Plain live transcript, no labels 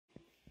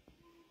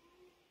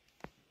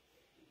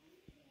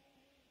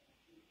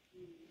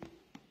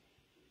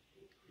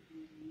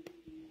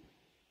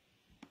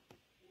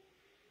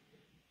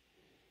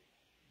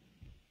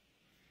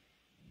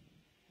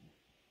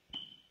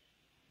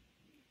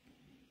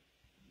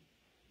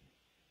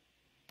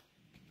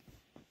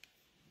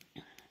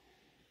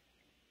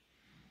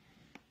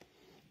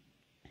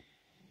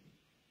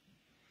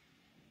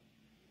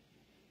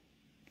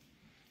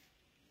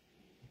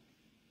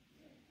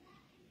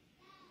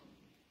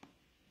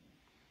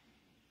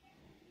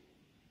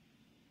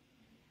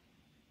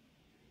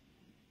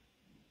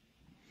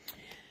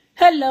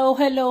Hello,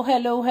 hello,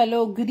 hello,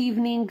 hello. Good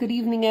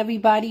evening,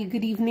 everybody.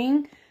 Good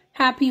evening.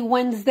 Happy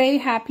Wednesday,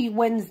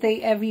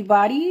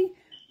 everybody.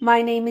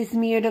 My name is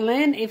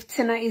Myrdelyn. If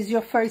tonight is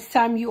your first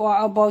time you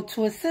are about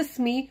to assist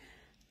me,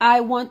 I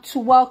want to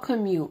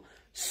welcome you.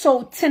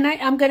 So tonight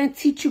I'm going to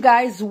teach you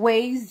guys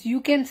ways you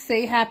can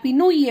say Happy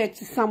New Year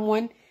to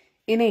someone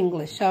in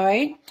English, all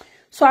right?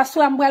 So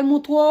aswa mbral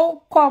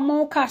moutro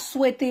comment ka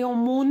souhaite yon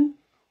moun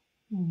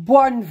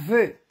bonne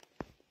vœu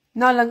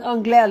dans langue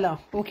anglais là,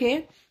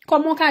 OK?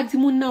 Comment ka di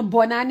moun nan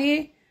bonne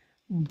année,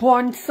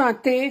 bonne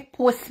santé,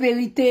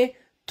 prospérité,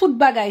 tout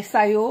bagay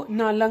sa yo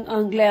dans langue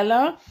anglais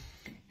là.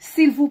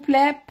 S'il vous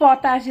plaît,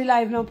 partagez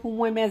live là pour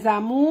moi mes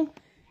amours.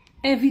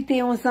 Invitez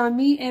uns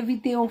amis,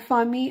 invitez une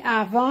famille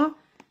avant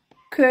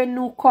que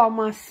nous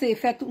commencer.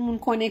 Fait tout le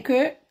monde connaît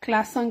que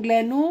classe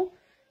anglais nous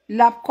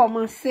l'a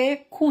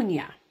commencé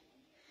kounya.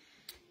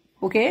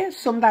 OK?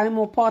 Somme d'arrêt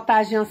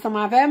partager ensemble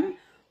avec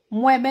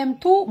moi-même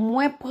tout,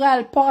 moi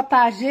pral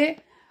partager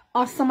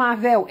ensemble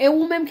avec ou. Et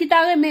ou même qui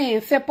t'a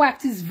remet fait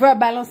practice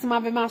verbal ensemble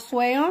avec ma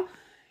soyant.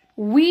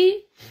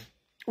 Oui,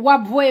 ou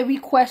ap voye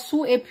request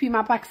ou et puis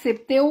m'a pas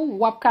accepté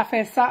ou ap ka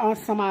faire ça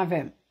ensemble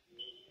avec.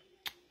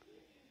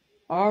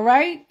 All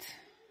right?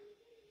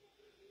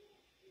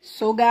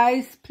 So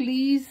guys,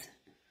 please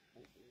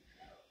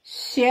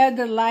share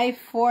the live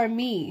for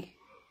me.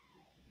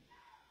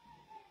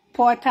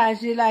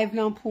 Partagez live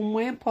là pour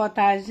moi,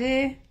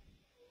 partagez.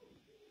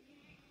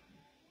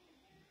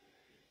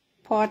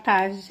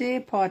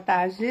 Partagez.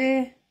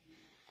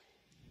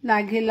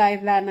 Lage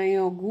live là dans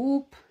yon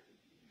groupe.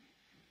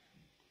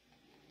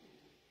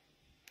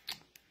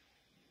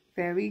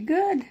 Very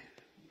good.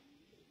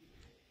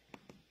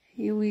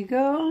 Here we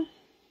go.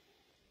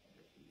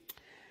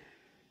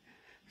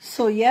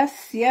 So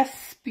yes,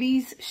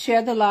 please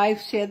share the live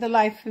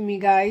for me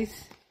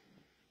guys.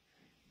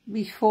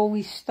 Before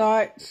we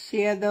start,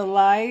 share the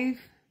live.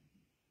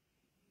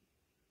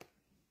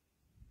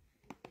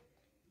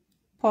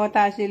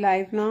 Partagez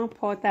live là,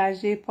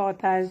 partagez.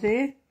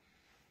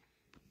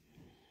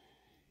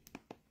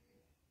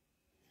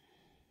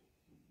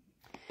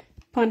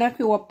 Pendant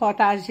que vous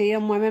partagez,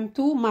 moi-même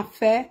tout, m'a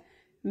fait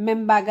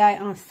même bagay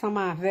ensemble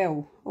avec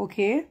vous, OK?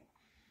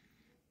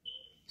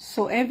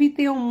 So,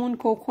 invitez un monde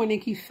qu'on connaît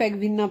qui fait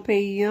vin dans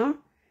pays,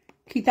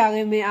 qui t'a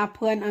remis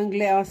apprendre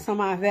anglais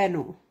ensemble avec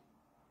nous.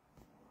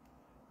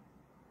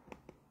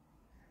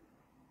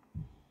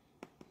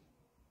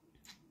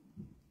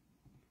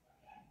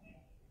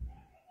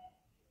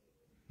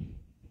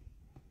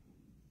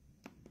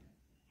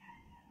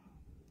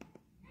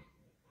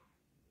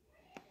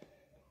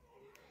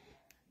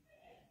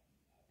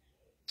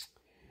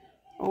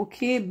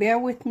 Okay, bear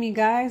with me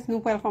guys.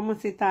 Nous allons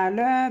commencer tout à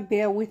l'heure.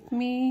 Bear with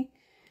me.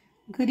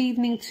 Good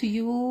evening to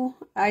you.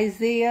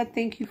 Isaiah,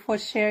 thank you for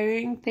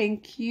sharing.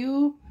 Thank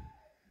you.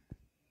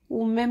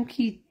 Ou même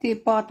qui te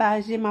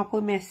partagé ma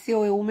promesse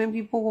ou même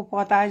qui pour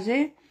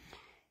partager.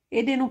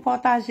 Aidez-nous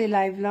partager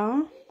live là.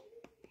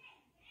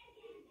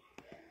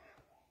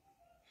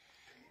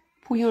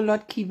 Pour yon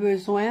lot qui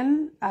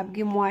besoin, ap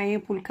gen moyen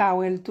pour le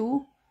kawel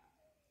tout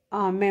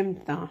en même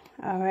temps.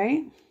 All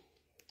right?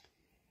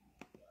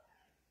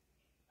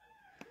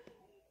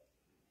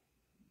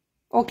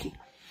 Okay.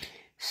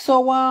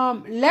 So,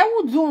 let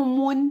ou do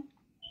moun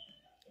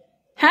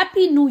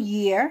Happy New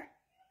Year.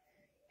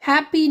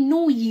 Happy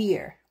New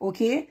Year.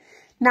 Okay?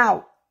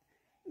 Now,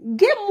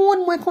 gen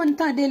moun mwen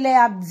kontan de le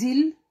ap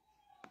dil,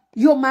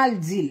 yo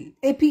mal dil.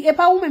 Et puis, et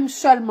pas ou même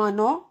seulement,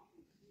 non,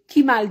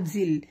 qui mal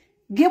dil.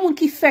 Gen moun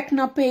ki fek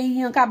nan pays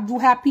yon kap do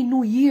Happy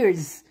New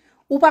Years.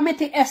 Ou pas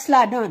mette S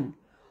la don.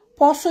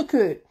 Parce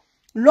que,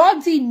 lor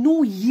di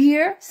New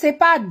Year, c'est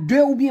pas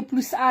deux ou bien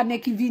plus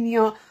années qui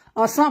viennent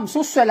ensemble,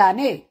 son seule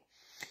année.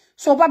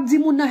 So, wap di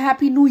moun nan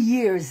Happy New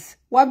Years.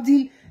 Wap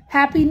di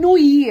Happy New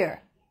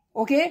Year.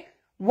 OK?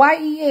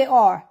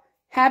 Y-E-A-R.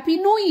 Happy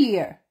New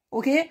Year.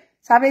 OK?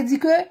 Ça veut dire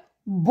que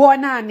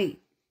bonne année.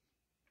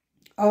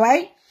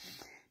 Alright?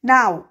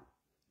 Now,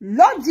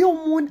 lor di ou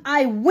moun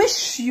I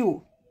wish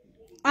you.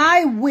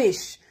 I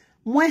wish.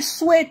 Mwen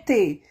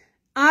souhaite.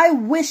 I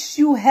wish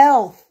you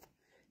health.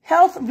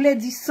 Health vle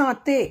di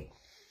santé.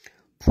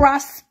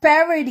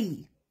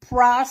 Prosperity.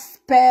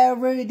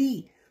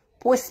 Prospérité.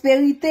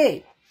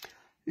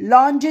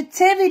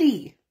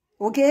 Longevity.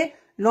 Okay?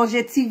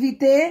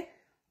 Longévité.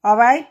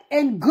 Alright?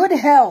 And good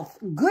health.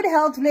 Good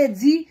health vle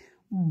di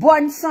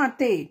bonne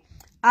santé.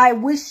 I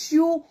wish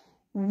you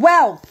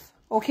wealth.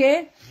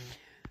 Okay?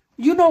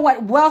 You know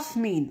what wealth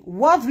mean?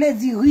 Wealth vle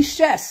di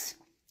richesse.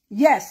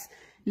 Yes.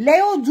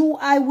 Léo do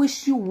I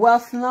wish you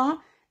wealth lan,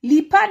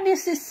 li pas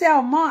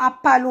nécessairement à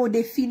parler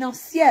de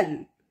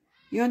financiel.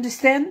 You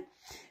understand?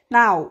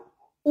 Now,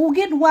 ou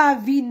gen dwa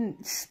vin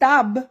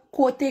stab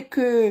côté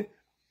que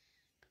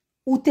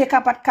ou te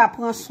capable ka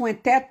prendre soin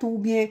tête ou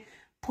bien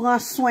prendre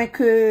soin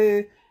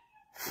que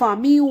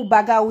famille ou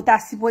baga ou ta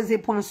supposé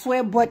prendre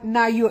soin, but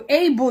now you're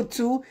able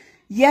to,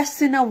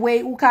 yes, in a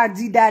way ou ka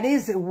di that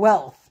is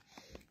wealth.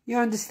 You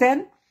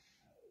understand?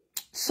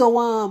 So,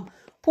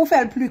 pour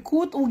faire plus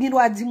court, ou gen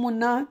doit di moun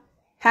nan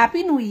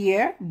Happy New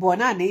Year,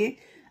 bonne année.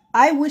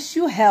 I wish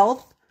you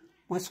health,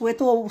 Moi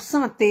souhaite ou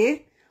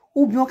santé,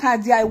 ou bien ka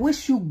di I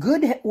wish you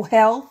good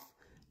health,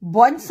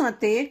 bonne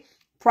santé,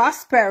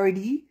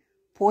 prosperity,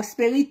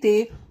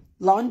 prospérité,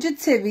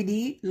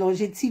 longevity,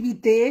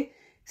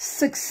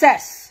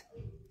 success,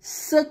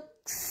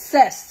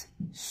 success.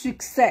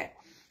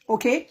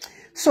 Okay?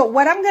 So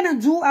what I'm going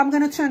to do, I'm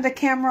going to turn the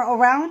camera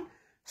around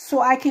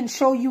so I can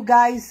show you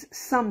guys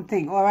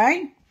something, all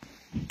right?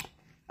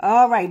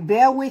 All right,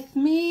 bear with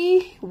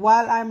me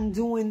while I'm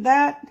doing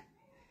that.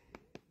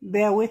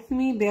 Bear with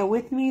me.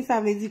 Ça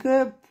veut dire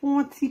que pour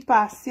un petit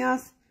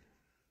patience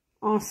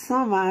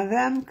ensemble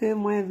avec que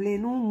moi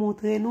vle nous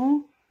montrer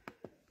nous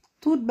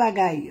tout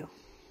bagay.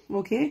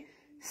 OK?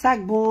 Ça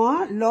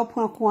bon, là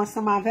prend coup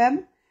ensemble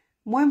avec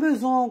moi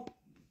besoin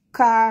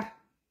ka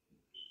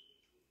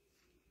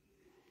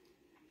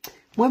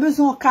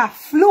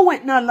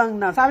fluent dans langue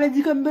nan. Ça veut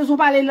dire que besoin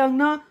parler langue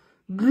nan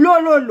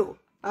glololo.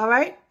 All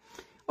right?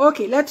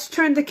 Okay, let's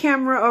turn the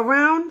camera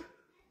around.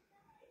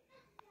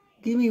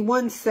 Give me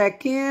 1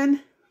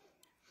 second.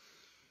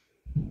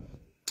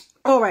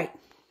 All right.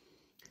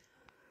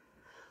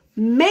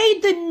 May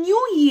the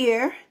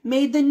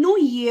new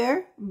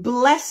year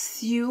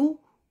bless you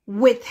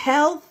with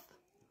health,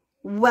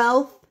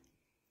 wealth,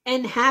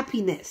 and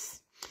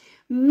happiness.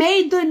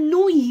 May the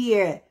new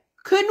year,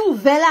 que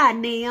nouvelle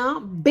année,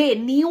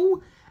 béni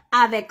ou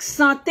avec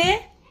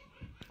santé,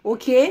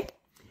 ok,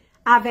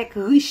 avec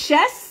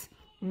richesse,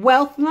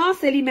 wealth, non,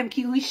 c'est lui même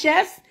qui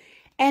richesse,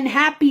 and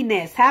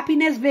happiness.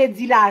 Happiness veut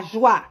dire la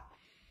joie.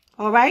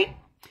 All right?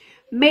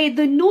 May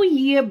the new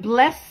year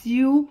bless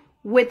you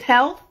with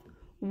health,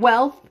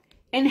 wealth,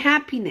 and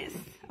happiness.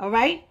 All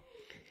right?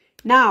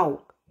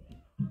 Now,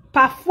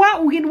 parfois,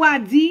 ou gen wa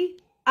di,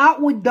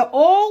 out with the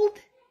old,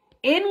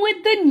 in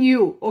with the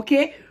new.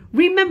 Okay?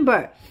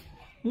 Remember,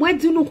 moi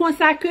di nou kon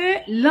sa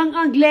ke, langue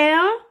anglais,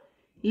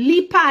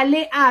 li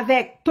parle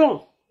avec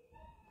ton.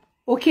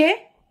 Okay?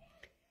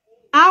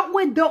 Out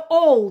with the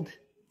old.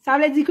 Ça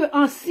veut dire que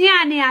ancien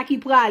année a qui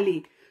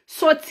prale.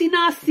 Sorti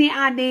nan ancien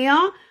année,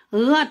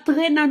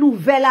 rentre nan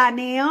nouvelle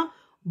année,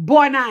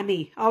 bonne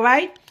année. All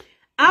right?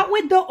 Out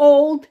with the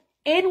old,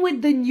 in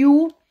with the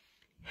new.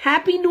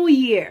 Happy New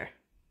Year.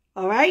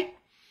 All right?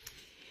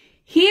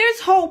 Here's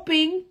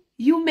hoping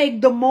you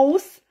make the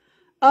most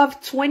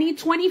of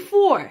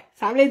 2024.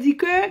 Ça veut dire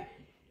que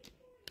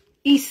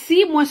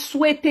ici, moi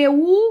souhaite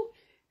ou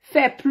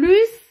faire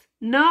plus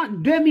dans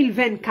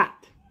 2024.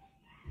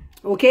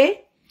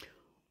 Okay?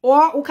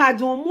 Or, ou ka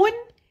don moun,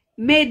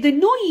 may the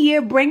new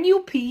year bring you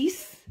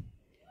peace,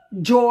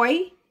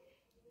 joy,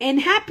 and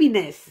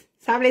happiness.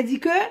 Ça veut dire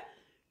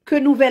que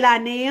nouvelle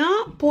année,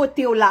 porte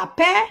ou la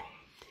paix,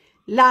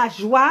 la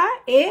joie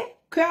et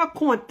cœur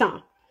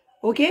content.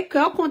 Ok?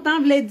 Cœur content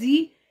veut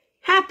dire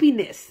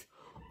happiness.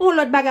 On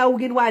l'autre baga ou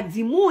gen wa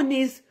di moun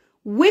is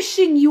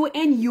wishing you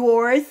and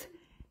yours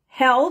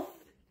health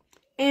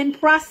and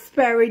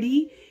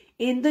prosperity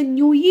in the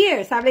new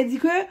year. Ça veut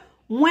dire que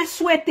moi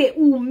souhaite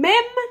ou même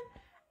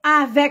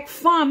avec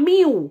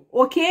famille ou,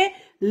 ok?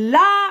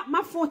 Là,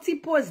 ma fonti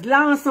pose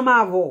là ensemble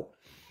avant.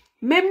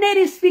 Même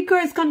native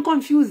speakers can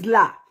confuse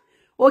là,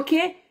 ok?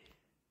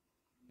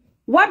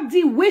 Wap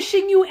di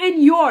wishing you and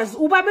yours,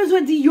 ou pas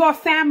besoin di your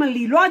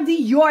family, l'on di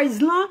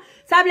yours là,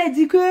 ça veut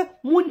dire que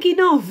moun ki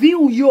nan vi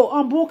ou yo,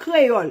 en bon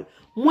créole.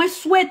 Moi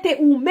souhaite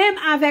ou même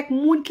avec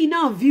moun ki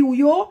nan vi ou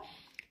yo,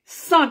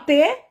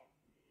 santé,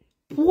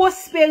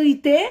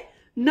 prospérité,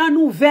 nan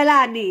nouvelle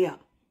année.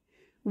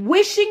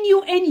 Wishing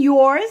you and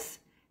yours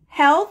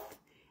health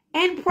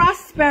and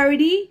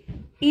prosperity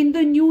in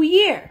the new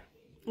year.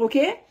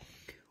 Okay?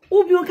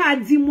 Ou bien ka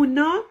di moun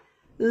nan,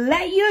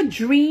 let your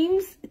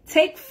dreams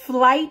take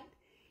flight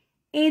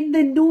in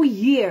the new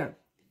year.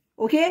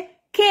 Okay?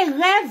 Que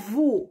rêve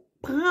vous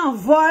prend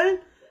vol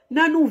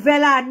dans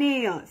nouvelle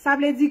année. Ça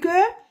veut dire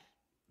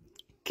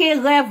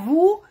que rêve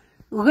vous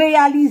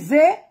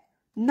réaliser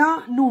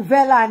dans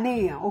nouvelle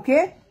année.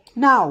 Okay?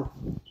 Now,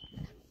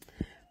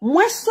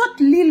 moi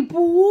saute l'île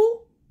pour vous,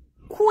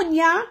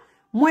 kounya,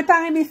 moi ta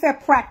reme faire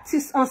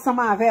practice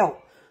ensemble avec vous.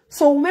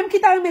 So, même qui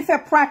ta reme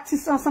faire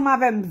practice ensemble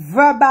avec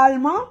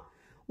verbalement,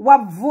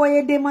 wap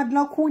voye demande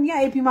lan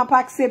kounya, et puis m'a pas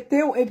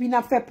accepté, et puis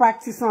n'a fait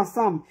practice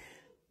ensemble.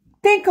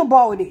 Think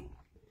about it.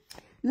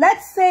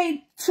 Let's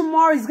say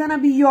tomorrow is gonna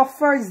be your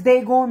first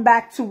day going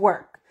back to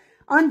work.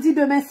 On dit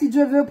demain, si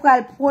Dieu veut, pour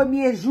le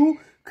premier jour,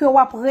 que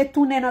wap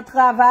retourner dans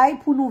travail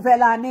pour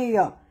nouvelle année.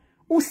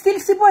 Ou still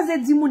supposé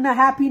di moun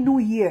Happy New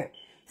Year.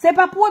 C'est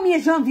pas 1er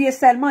janvier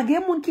seulement.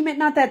 Gen moun qui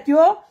maintenant tête yo,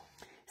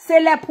 c'est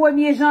le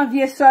 1er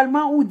janvier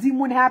seulement ou di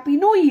moun Happy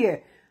New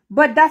Year.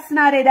 But that's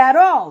not it at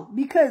all.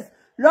 Because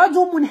lors du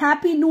moun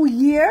Happy New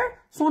Year,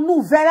 son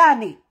nouvelle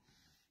année.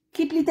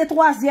 Quitte li te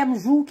 3e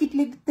jour, quitte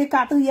li te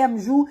 4e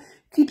jour,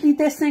 quitte li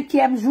te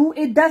 5e jour.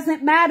 It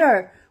doesn't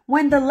matter.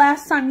 When the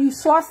last time you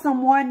saw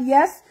someone,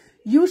 yes,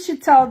 you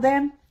should tell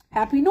them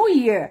Happy New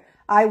Year.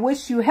 I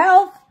wish you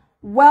health,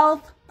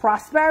 wealth,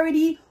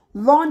 prosperity,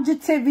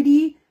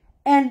 longevity,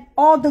 and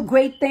all the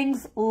great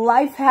things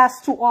life has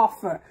to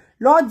offer.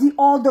 Lord dit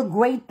all the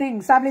great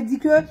things. Ça veut dire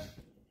que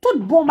tout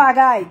bon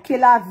bagay que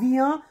la vie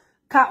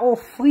ka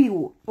offri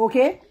ou.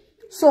 Okay?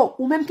 So,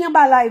 ou même qui en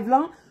bas live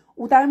là,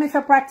 ou ta reme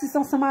faire practice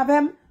ensemble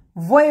avec,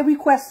 voyez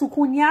request sou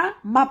kounya,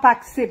 m'a pas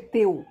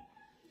accepté ou.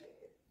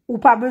 Ou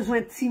pas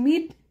besoin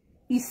timide.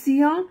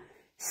 Ici, hein,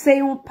 c'est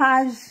une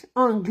page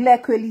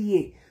anglais que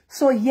lié.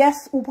 So,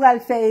 yes, ou pral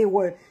faire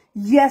erreur.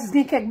 Yes,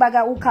 gen kek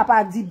baga ou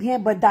capable di bien,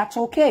 but that's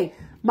okay.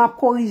 M'a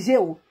corrigé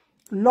ou.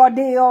 Lors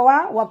de yo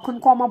ou ap kon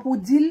comment pour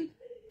dire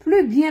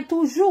plus bien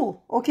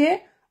toujours,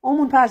 okay? On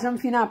moun pa jam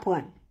fin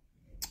apprendre.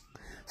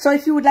 So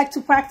if you would like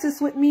to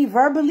practice with me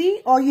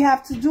verbally, all you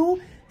have to do,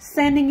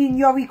 sending in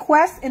your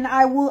request and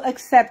I will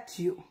accept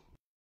you.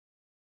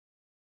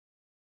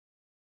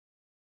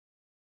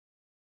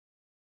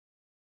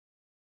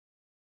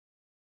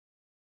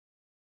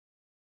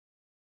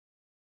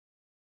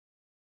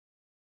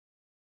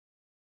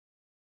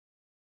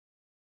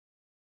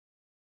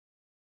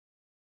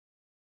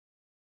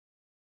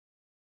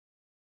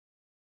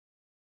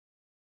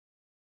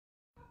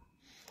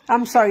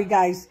 I'm sorry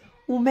guys.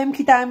 Ou même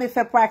qui t'a aimé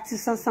faire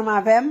practice ensemble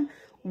avec,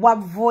 wap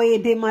voye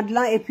demande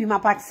lan et puis m'a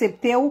pas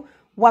accepté ou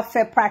wap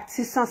faire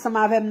practice ensemble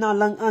avec dans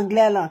langue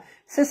anglaise là.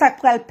 C'est ça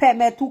qui va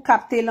permettre ou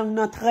capter langue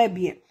nan très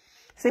bien.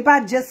 C'est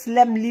pas just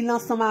lem li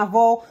ensemble avec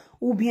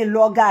ou bien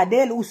lo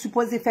regarder ou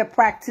supposé faire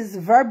practice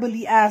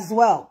verbally as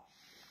well.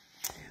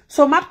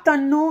 So m'attend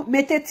nous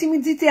mettez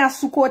timidité à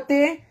sous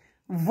côté,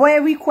 voye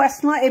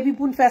request là et puis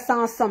pour nous faire ça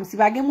ensemble. Si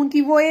pas gen moun qui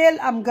voye,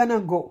 I'm gonna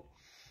go.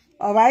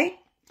 All right?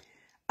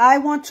 I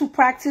want to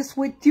practice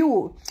with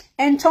you.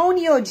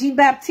 Antonio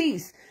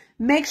Jean-Baptiste,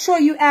 make sure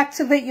you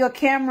activate your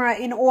camera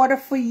in order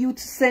for you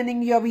to send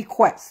in your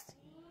request.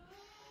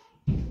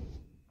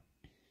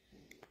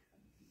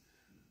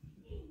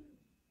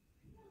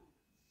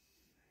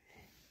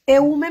 Et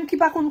ou même qui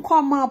pas kon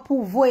comment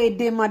pour voyer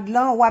demande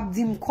lan, wap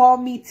dim call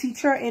me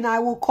teacher and I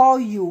will call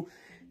you.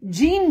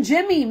 Jean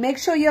Jimmy, make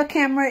sure your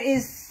camera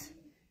is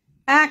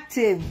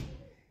active.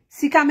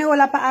 Si caméra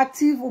la pas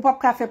active, ou pas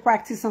ka faire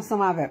practice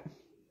ensemble avec.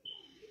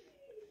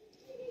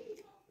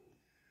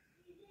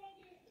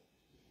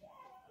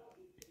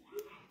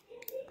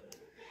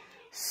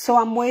 So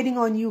I'm waiting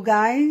on you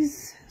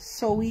guys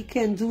so we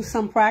can do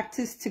some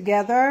practice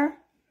together.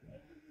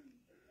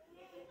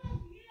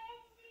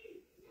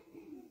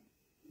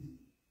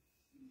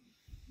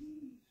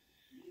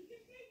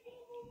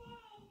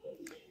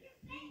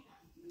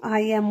 I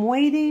am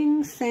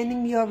waiting,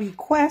 sending your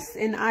request,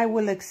 and I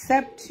will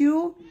accept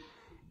you,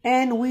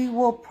 and we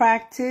will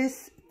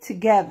practice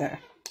together.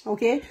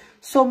 Okay?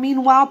 So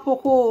meanwhile,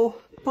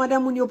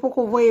 pendant moun yo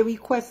poko voye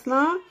request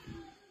lan,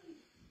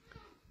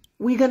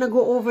 we're going to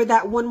go over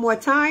that one more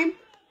time.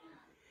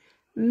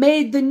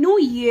 May the new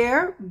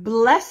year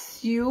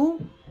bless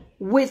you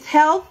with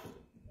health,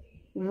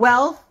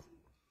 wealth,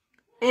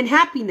 and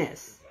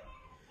happiness.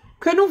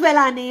 Que nouvelle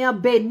année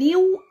béni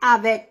ou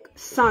avec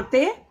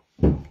santé,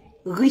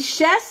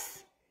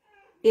 richesse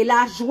et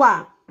la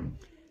joie.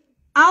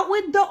 Out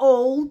with the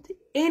old,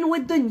 in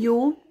with the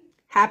new.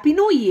 Happy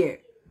New Year.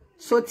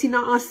 Sorti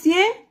nan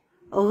ancien,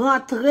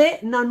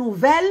 rentre nan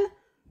nouvelle,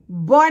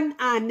 bonne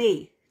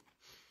année.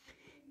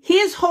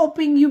 He's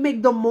hoping you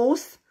make the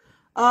most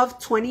of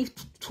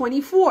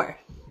 2024.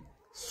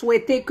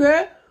 Souhaitez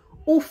que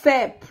ou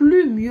fait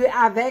plus mieux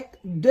avec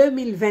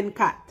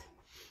 2024.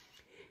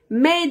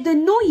 May the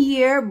new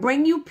year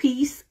bring you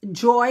peace,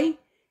 joy,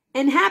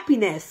 and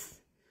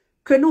happiness.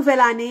 Que nouvelle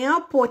année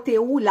porte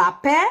ou la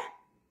paix,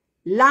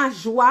 la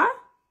joie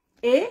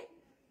et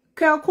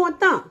cœur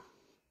content.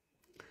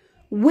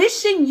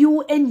 Wishing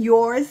you and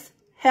yours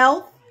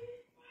health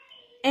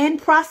and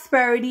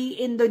prosperity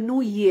in the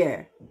new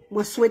year.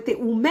 Moi souhaite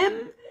ou même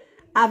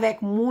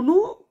avec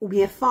mounou ou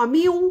bien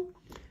famille ou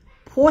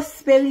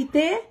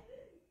prospérité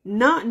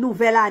dans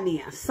nouvelle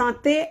année.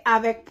 Santé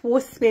avec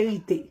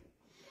prospérité.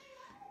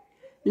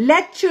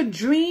 Let your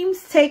dreams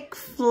take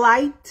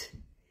flight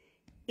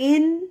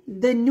in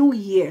the new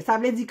year. Ça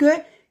veut dire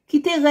que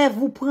quitter rêve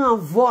vous prend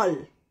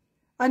vol.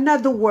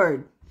 Another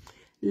word.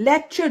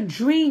 Let your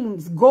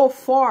dreams go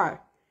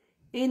far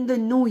in the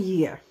new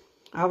year.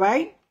 All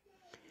right?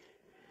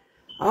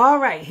 All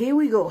right, here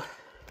we go.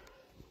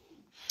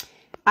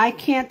 I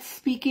can't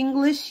speak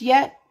English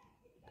yet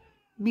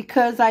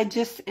because I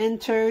just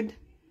entered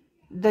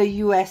the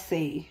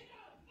USA.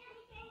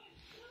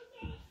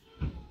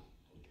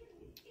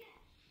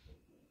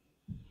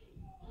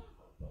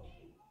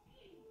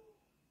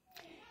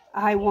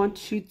 I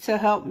want you to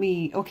help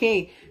me.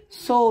 Okay,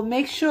 so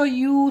make sure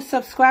you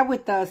subscribe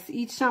with us.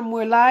 Each time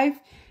we're live,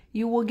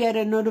 you will get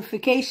a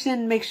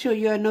notification. Make sure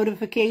your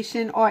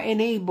notification are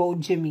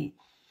enabled, Jimmy.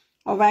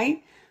 All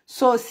right?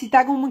 So, si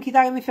ta goun moun ki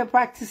ta reme fè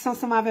practice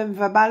ensemble avec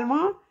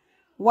verbalement,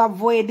 wap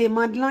voye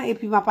demande lan, et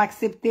puis m'a pas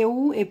accepté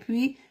ou, et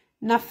puis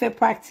n'a fait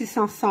practice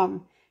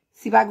ensemble.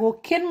 Si pa go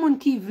ken moun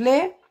ki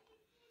vle,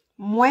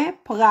 mwen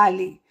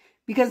prale.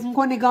 Because m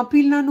konen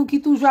gampil nan nou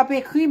ki toujou ap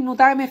ekri, nou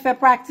ta reme fè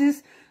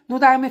practice,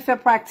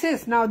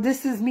 Now,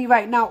 this is me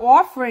right now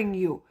offering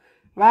you,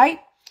 right?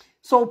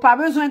 So, pas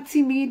besoin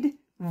timide,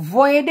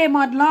 voye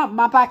demande lan,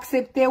 m'a pas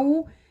accepté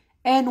ou,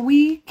 and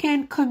we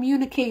can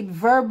communicate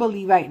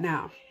verbally right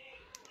now.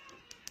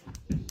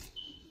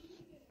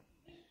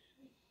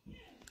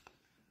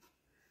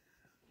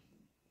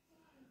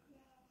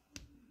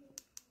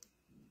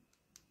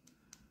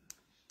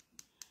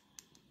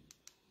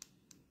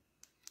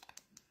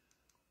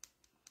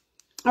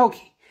 Ok.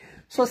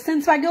 So,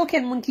 since pa gen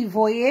aucun moun ki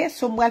voye,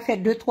 so m'bral fè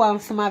 2-3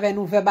 ensemble avec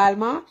nous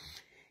verbalement,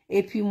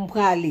 et puis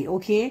m'pral aller,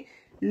 ok?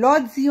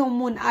 Lord di yon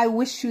moun, I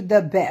wish you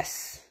the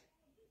best.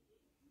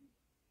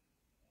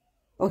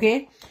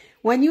 Ok?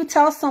 When you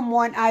tell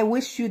someone, I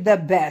wish you the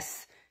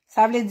best,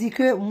 ça veut dire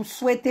que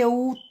m'souhaite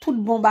ou tout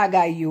bon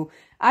bagay yo.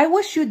 I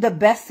wish you the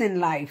best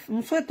in life.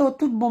 M'souhaite ou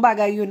tout bon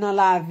bagay yo dans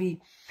la vie.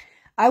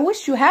 I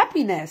wish you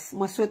happiness.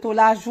 M'souhaite ou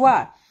la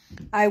joie.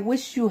 I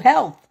wish you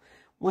health.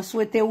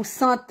 M'souhaite ou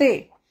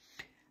santé.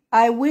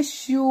 I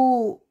wish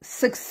you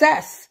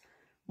success.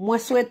 Moi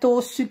souhaite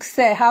au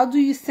succès. How do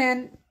you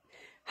send,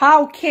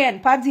 how can,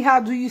 pas dit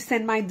how do you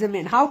send my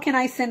demand. How can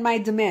I send my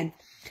demand?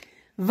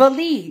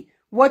 Vali,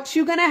 what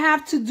you're gonna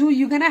have to do,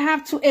 you're gonna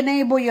have to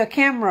enable your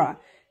camera.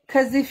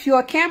 Because if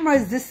your camera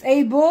is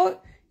disabled,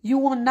 you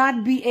will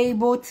not be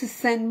able to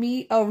send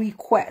me a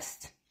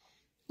request.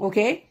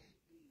 Okay?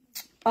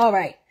 All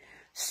right.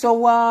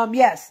 So,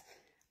 yes,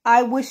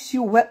 I wish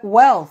you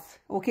wealth.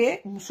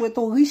 Okay? Moi souhaite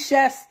au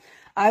richesse.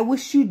 I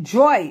wish you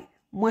joy.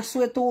 Moi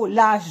souhaite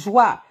la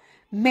joie.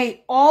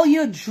 May all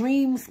your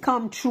dreams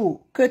come true.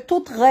 Que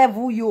tout rêve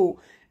ou yo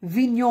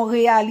vin yon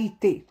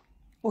réalité.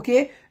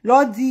 OK?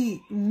 Lord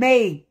dit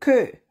may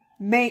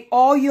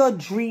all your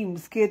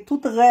dreams, que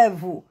tout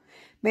rêve ou,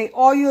 may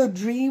all your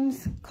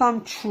dreams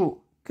come true.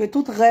 Que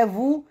tout rêve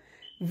ou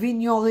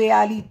vin yon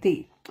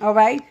réalité. All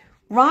right?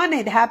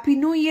 Ronit, happy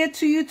new year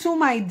to you too,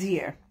 my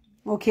dear.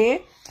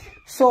 OK?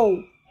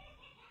 So,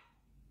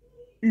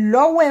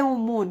 lo wè yon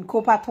moun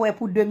ko patwe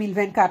pou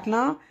 2024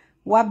 lan,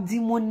 wap di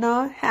moun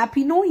nan,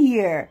 happy new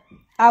year.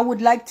 I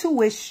would like to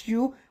wish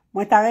you,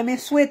 mwen ta reme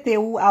souhaite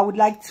ou, I would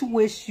like to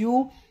wish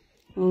you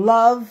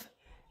love,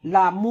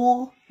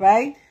 l'amour,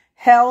 right?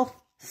 Health,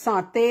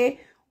 santé,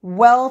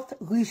 wealth,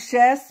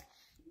 richesse,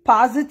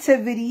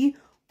 positivity,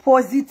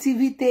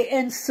 positivité,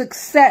 and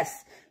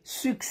success.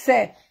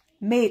 Succès.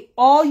 May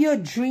all your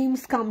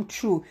dreams come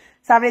true.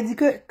 Ça veut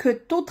dire que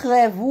tout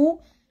rêve ou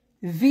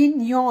vin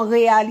yon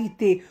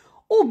réalité.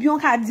 Ou bien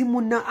ka di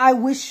moun nan, I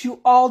wish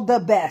you all the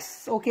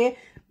best, okay?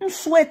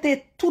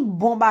 M'souhaite tout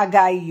bon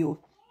bagay yo,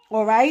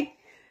 alright?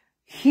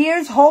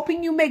 Here's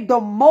hoping you make the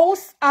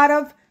most out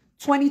of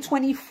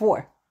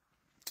 2024,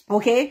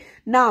 okay?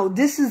 Now,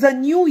 this is a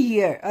new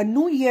year. A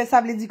new year, ça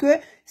veut dire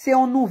que c'est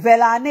une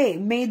nouvelle année.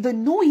 May the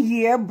new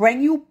year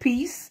bring you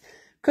peace.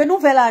 Que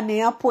nouvelle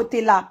année apporte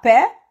la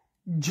paix,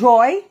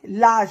 joy,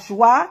 la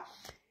joie,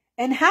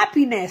 and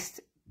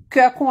happiness.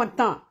 Cœur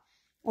content.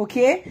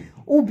 Okay?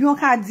 Ou bien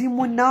ka di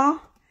moun nan,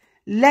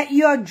 let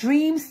your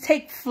dreams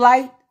take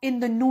flight in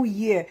the new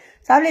year.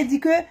 Ça veut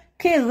dire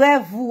que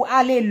rêve vous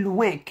aller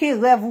loin, que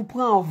rêve vous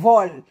prend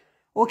vol.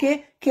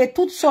 Okay? Que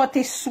tout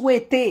sorte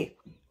souhaité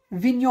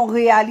vin yon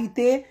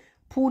réalité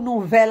pour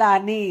nouvelle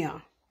année.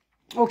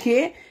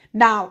 Okay?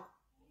 Now,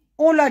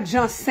 on lot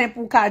jan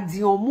simple ka di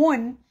yon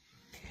moun.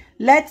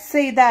 Let's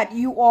say that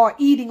you are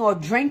eating or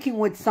drinking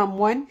with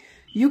someone.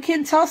 You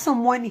can tell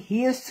someone,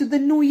 here's to the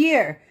new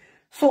year.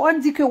 So, on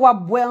dit que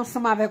wap boy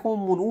ensemble avec un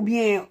moun, ou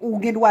bien, ou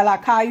gen dwa la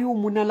kayu, ou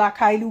moun nan la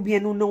kayu, ou bien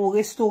nou nan au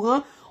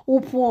restaurant,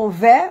 ou pou un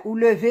verre, ou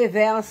leve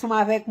verre ensemble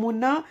avec moun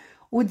nan,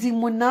 ou di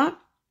moun nan,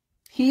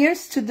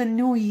 here's to the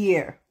new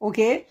year,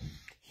 okay?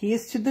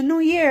 Here's to the new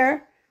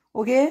year,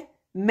 okay?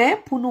 Mais,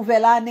 pou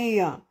nouvel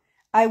année,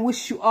 I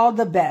wish you all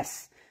the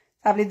best.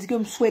 Ça veut dire que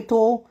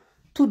m'souhaito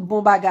tout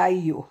bon bagay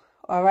yo,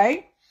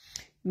 alright?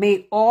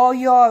 May all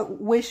your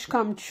wish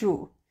come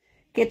true.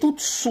 Que tout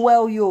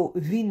souhait yo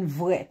vin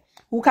vrai.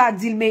 Ou ka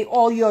dil may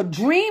all your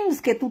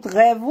dreams, que tout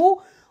rêve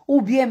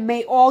ou bien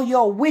may all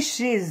your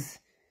wishes.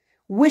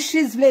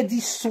 Wishes vle di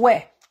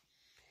souhait.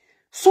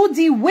 Sou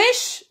di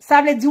wish,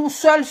 ça vle di un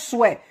seul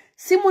souhait.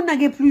 Si moun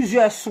nage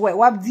plusieurs souhaits,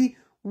 wap di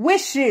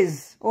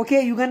wishes.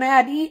 Okay, you're gonna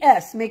add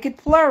es, make it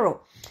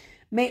plural.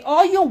 May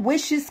all your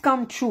wishes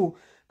come true.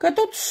 Que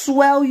tout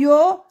souhait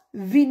yo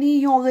vini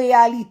yon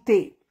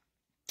réalité.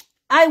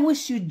 I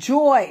wish you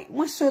joy.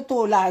 Mwen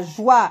souhaito la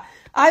joie.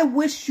 I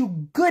wish you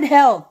good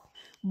health.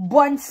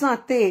 Bonne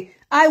santé.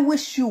 I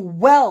wish you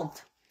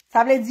wealth.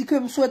 Ça veut dire que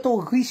me souhaite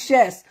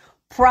richesse,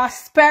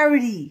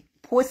 prosperity,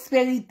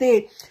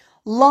 prospérité,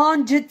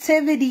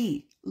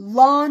 longevity,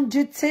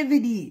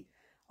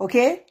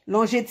 okay?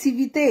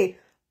 Longévité,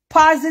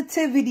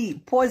 positivity,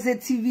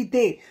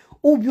 positivité.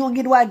 Ou bien on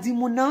doit dire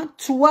moun nan,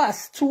 to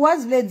us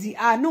veut dire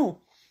à nous.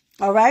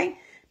 Alright?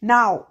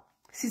 Now,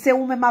 si c'est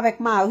ou même avec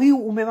mari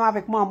ou même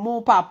avec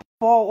maman, papa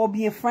ou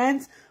bien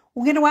friends,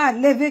 ou doit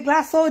lever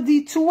glace ou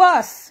dit to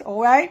us,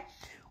 alright?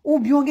 Ou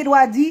bien on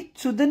doit dire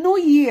to the new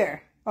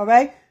year,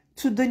 alright?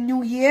 To the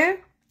new year,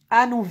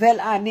 à nouvelle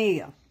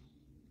année.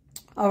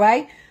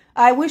 Alright?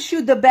 I wish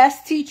you the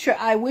best, teacher.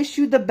 I wish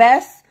you the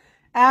best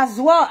as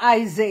well,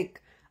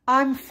 Isaac.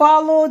 I'm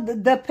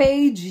followed the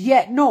page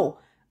yet. No,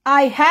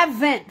 I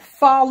haven't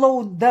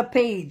followed the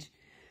page.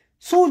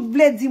 Sou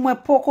vle di mwen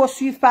poko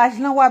suiv page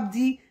lan, wap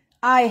di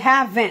I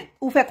haven't.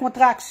 Ou fait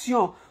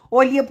contraction.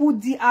 Au lieu pour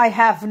di I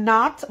have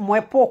not,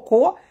 mwen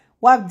poko,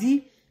 wap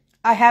di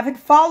I haven't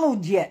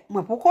followed yet.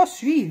 Mwen poko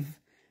suiv.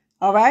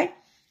 Alright?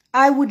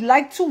 I would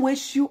like to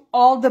wish you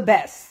all the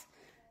best.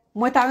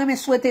 Moi ta reme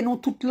souhaiter nous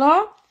tout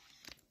là,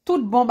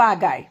 tout bon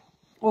bagay.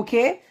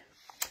 Okay?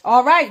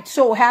 All right.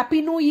 So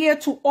happy new year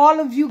to all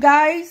of you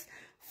guys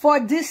for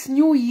this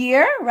new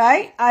year,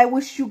 right? I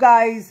wish you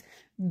guys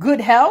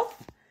good health.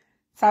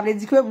 Ça veut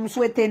dire que me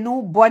souhaitez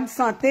nous bonne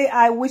santé.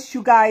 I wish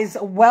you guys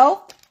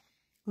wealth,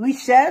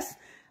 richesse.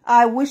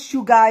 I wish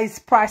you guys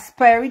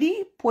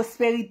prosperity,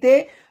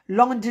 prospérité,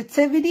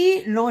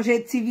 longevity,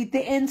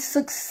 and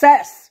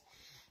success.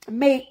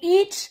 May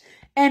each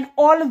and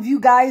all of you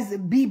guys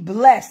be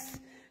blessed.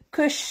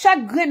 Que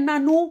chaque grain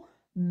nan nou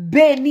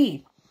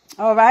béni.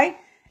 All right?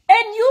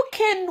 And you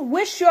can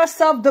wish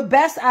yourself the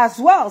best as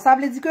well. Ça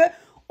veut dire que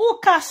ou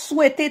ka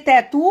souhaiter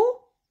tête ou,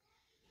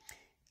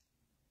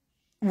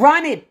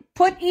 run it.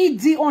 Put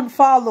ED on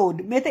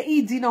followed. Mette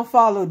ED on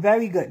followed.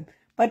 Very good.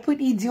 But put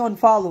ED on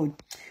followed.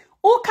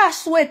 Ou ka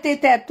souhaiter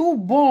tête ou,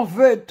 bon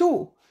vœu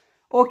tout.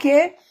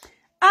 Okay?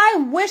 I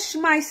wish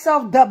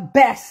myself the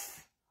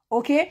best.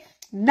 Okay?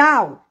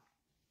 Now,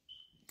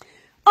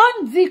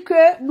 on dit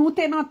que nous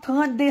tenons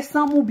 30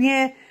 décembre ou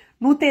bien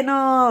nous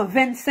tenons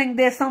 25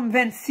 décembre,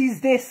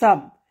 26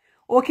 décembre.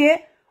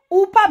 Okay?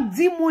 Ou pas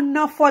di moun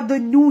nan for the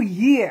new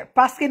year.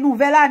 Parce que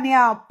nouvelle année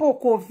a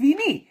poko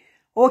fini.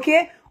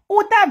 Okay?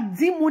 Ou tap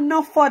di moun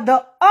nan for the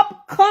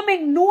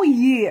upcoming new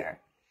year.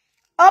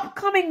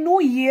 Upcoming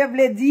new year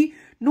vle di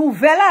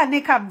nouvelle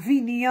année kap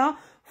vini an.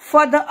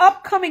 For the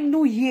upcoming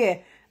new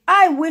year,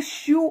 I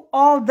wish you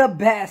all the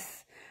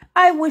best.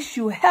 I wish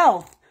you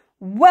health,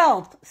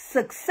 wealth,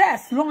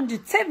 success,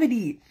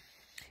 longevity,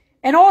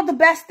 and all the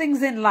best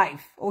things in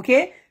life.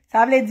 Okay?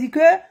 Ça vle di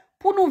que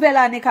pour nouvelle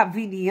année kap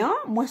vini an,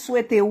 moi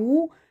souhaite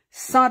ou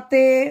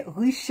santé,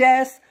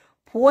 richesse,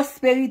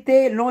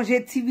 prospérité,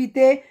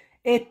 longévité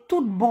et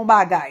tout bon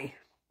bagay.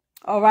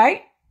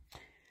 Alright?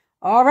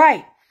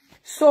 Alright.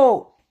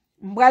 So,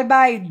 m'bral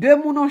bay deux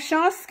moun en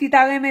chance qui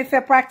ta reme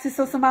fait practice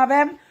ensemble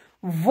avec.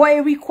 Voy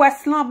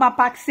request lan m'a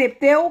pas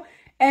accepté ou,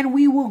 and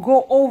we will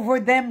go over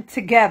them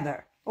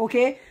together.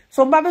 Okay?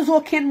 So, m'pa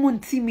besoin ken moun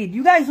timide.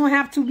 You guys don't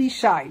have to be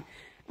shy.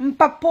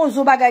 M'pa pose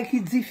ou bagay ki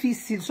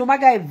difficile. So,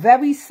 bagay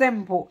very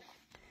simple.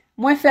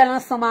 Moi fait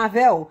l'ensemble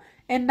avec ou.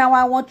 And now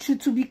I want you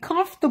to be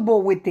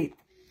comfortable with it.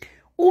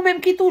 Ou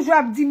même qui toujours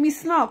ap di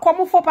miss lan,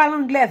 comment faut parler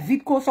anglais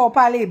vite qu'on s'en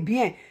parler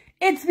bien?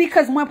 It's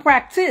because moi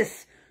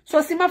practice.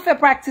 So si moi fait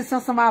practice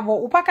ensemble avec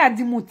ou pas ka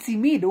di mou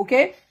timide,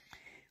 okay?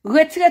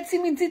 Retire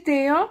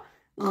timidité hein,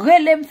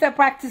 relè me fait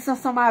practice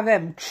ensemble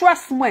avec.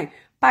 Trust moi,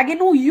 pas gen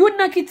nou yon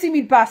nan ki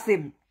timide passe.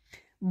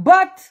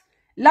 But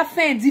la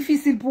fin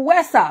difficile pour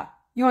ça.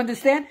 You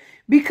understand?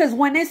 Because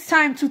when it's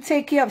time to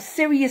take care of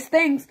serious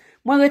things,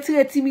 moi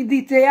retire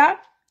timidité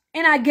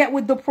and I get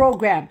with the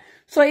program.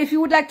 So if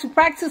you would like to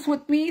practice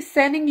with me,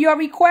 sending your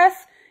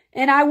requests,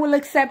 and I will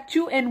accept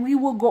you, and we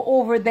will go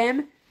over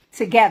them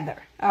together.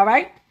 All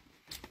right?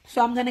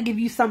 So I'm going to give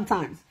you some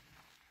time.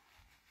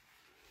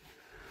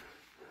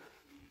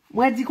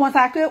 Moi, dis comme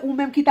ça que, ou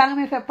même qui t'a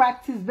jamais fait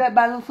practice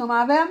verbal ensemble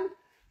avec,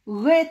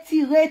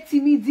 retire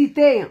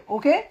timidité.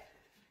 OK?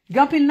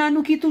 Gampil nan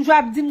nou qui toujours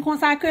ap di comme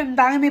ça que,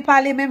 m'ta reme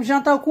parler même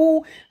j'entends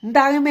kou,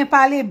 m'ta reme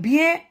parler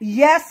bien,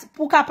 yes,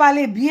 pour ka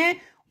parler bien,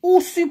 ou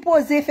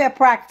supposé faire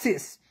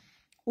practice.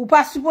 Ou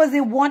pas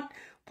supposé want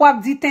pour ap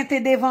di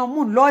tente devant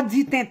moun, l'or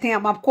di tente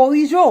m'a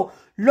corrijo,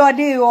 l'or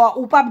de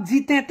ou pas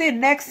di tente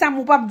next time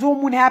ou pas di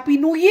moun happy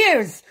new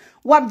years.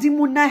 Ou ap di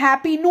moun nan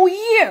happy new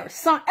year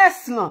sans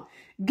S lan.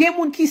 Gen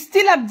moun ki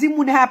still ap di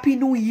moun happy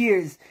new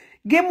years.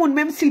 Gen moun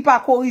même s'il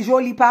pas corrijo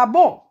li pas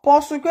bon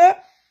parce que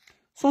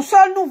son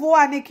seul nouveau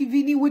année qui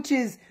vini which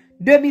is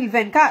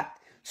 2024.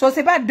 So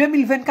c'est pas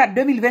 2024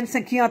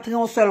 2025 qui entre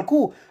en seul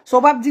coup. So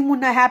ou ap di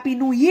moun nan happy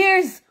new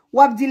years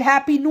ou ap di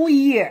happy new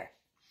year.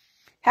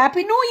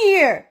 Happy New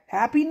Year!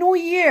 Happy New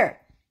Year!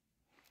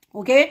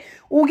 Okay?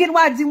 Ou gen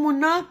wa di moun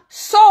nan,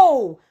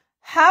 so,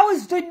 how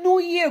is the New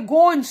Year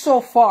going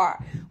so far?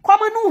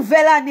 Comment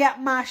nouvelle année a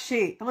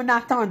marché en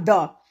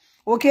attendant?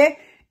 Okay?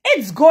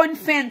 It's going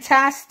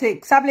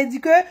fantastic. Ça veut dire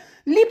que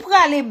li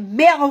prale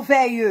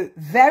merveilleux.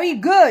 Very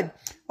good.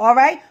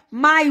 Alright?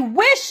 My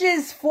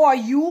wishes for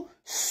you,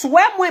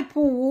 souhait mwen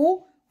pour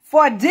vous,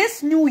 for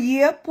this new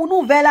year, pour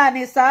nouvelle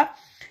année ça,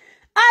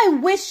 I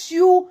wish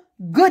you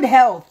good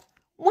health.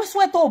 Moi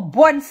souhaite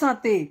bonne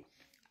santé.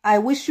 I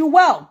wish you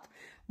wealth.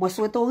 Moi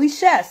souhaite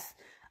richesse.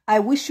 I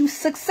wish you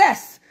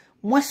success.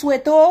 Moi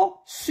souhaite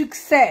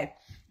succès.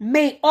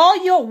 May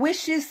all your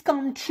wishes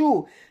come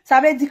true.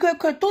 Ça veut dire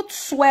que tout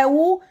souhait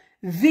ou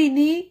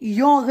vini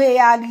yon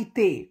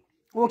réalité.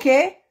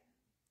 Okay?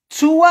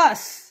 To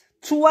us.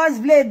 To us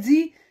vle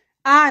di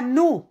à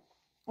nous.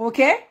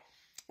 Okay?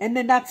 And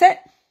then that's it.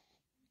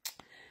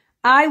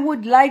 I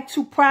would like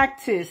to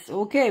practice.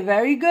 Okay,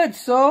 very good.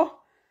 So,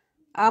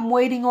 I'm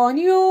waiting on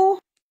you.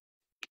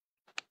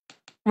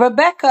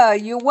 Rebecca,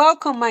 you're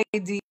welcome, my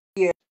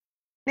dear.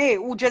 Hey,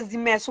 ou just di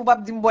mess, ou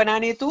bab di bonne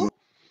année too.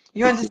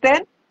 You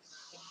understand?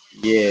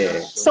 Yeah.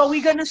 So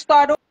we're going to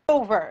start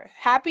over.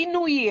 Happy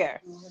New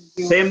Year.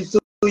 Same to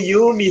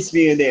you, Miss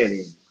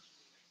Mirdelli.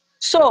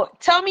 So,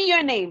 tell me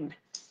your name.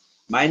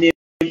 My name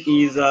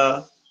is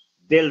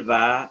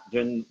Delva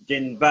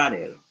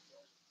Genvanel.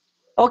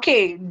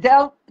 Okay,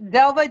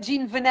 Delva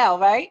Jean Vanel,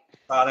 right?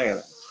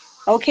 Correct.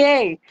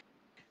 Okay.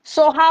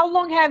 So how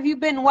long have you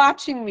been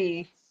watching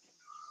me?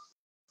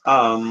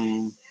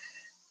 Um,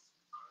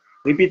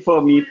 repeat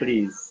for me,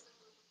 please.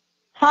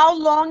 How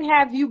long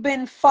have you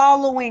been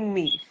following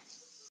me?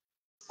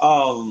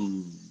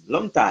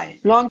 Long time.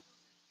 Long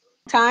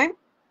time?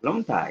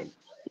 Long time.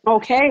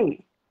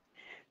 Okay.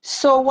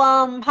 So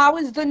how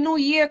is the new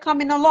year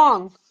coming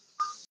along?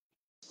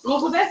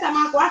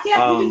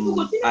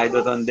 I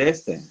don't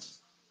understand.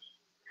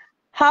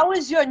 How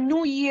is your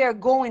new year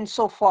going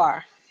so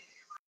far?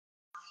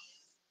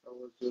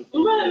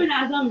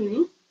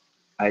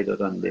 I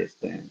don't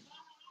understand.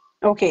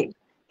 Okay.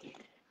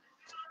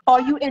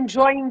 Are you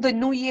enjoying the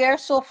new year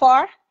so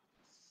far?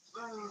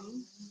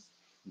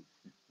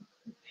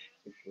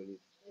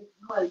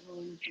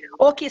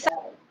 Ok, ça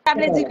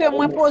veut dire que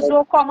moi pose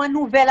comme une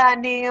nouvelle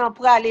année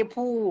pour aller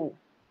pour.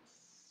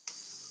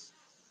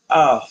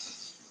 Ah,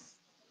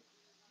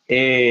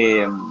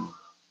 um,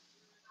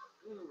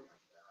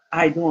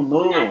 I don't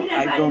know.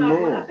 I don't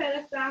know.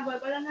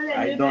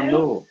 I don't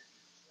know.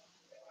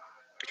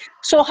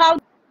 So how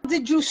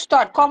did you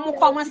start? Comment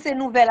commencer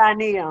nouvelle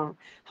année? Hein?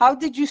 How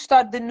did you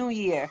start the new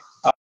year?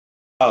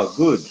 Oh,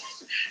 good.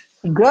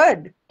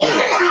 Good.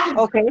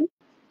 Okay.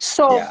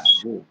 So Yeah,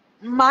 good.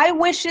 my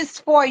wishes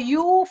for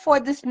you for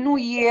this new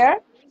year,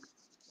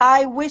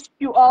 I wish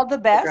you all the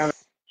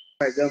best.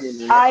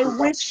 I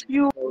wish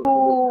you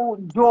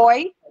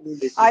joy.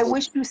 I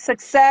wish you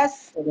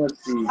success.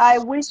 I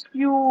wish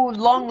you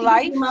long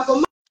life.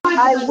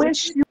 I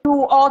wish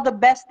you all the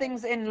best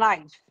things in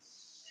life.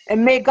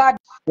 And may God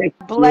Thank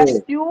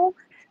bless you. you.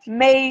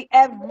 May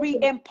every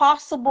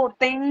impossible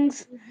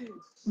things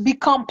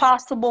become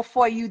possible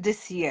for you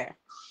this year.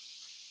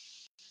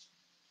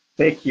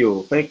 Thank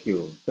you. Thank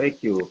you.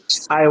 Thank you.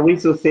 I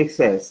wish you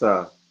success.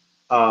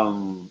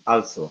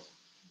 Also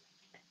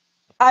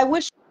I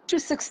wish you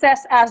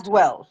success as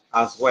well.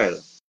 as well.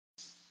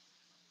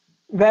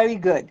 Very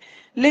good.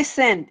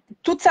 Listen,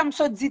 tout ça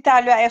me dit tout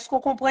à l'heure, est-ce qu'on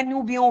comprend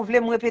ou bien on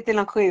voulait me répéter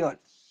en créole?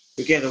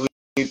 You can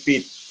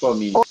repeat for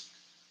me,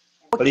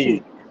 please.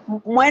 Ok.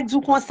 Moi, du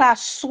kon sa,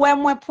 souhait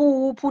moi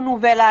pour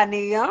nouvelle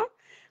année, hein?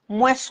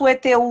 Moi,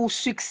 souhaite ou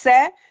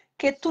succès,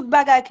 que tout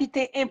bagay qui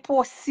était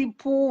impossible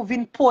pour,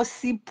 vin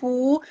possible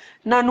pour,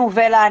 dans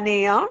nouvelle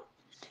année, hein?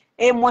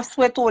 Et moi,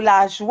 souhaite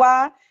la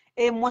joie,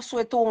 et moi,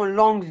 souhaite une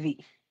longue vie.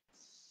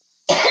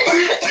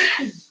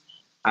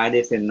 I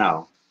understand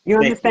now. You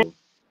Thank understand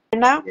you.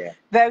 now? Yeah.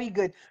 Very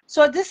good.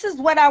 So this is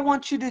what I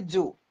want you to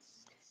do.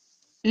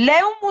 Le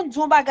yon moun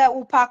djon bagay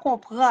ou pas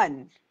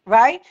comprendre,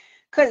 right?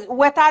 Que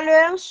ou à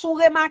l'heure sou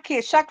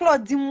remarqué, chaque lot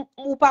dit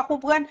ou pas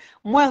comprendre,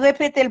 moi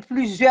répéter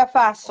plusieurs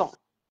façons.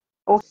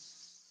 OK?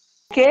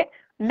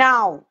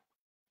 Now,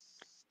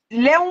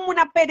 le yon moun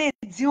apede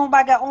di yon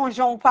bagay on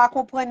jan ou pas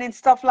comprendre and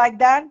stuff like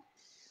that,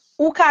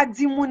 ou ka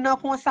di moun nan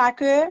kon sa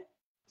que,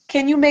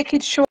 can you make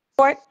it short?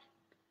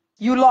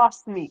 You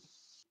lost me.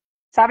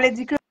 Ça veut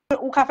dire que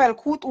ou ka fait le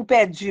kout ou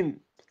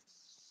perdu.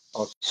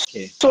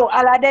 Okay. So,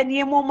 à la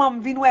dernier moment, je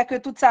viens que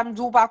tout ça me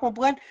dit ou pas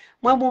comprendre,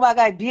 moi, mon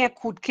bagay bien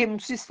coûte, que je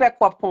suspect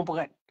quoi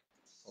comprendre.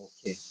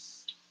 Okay.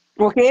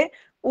 OK?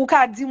 Ou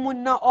ka di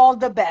moun nan all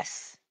the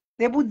best.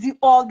 De vous di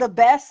all the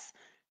best,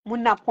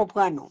 moun nan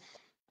comprendre.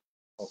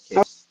 Okay.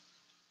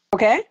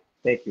 OK?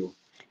 Thank you.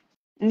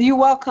 You're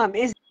welcome.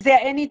 Is there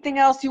anything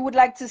else you would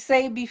like to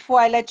say before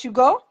I let you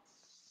go?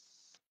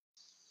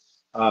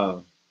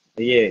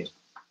 Yeah.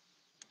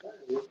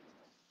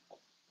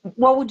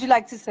 What would you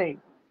like to say?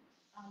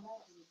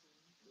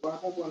 I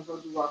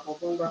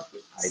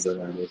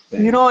don't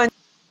understand. You don't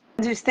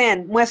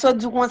understand. Moi, so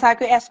du kon sa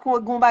que est-ce qu'on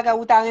gon bagay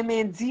ou ta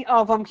remen di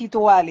avant m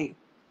kito ale?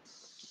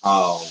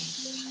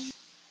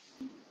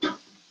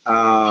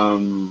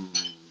 Um,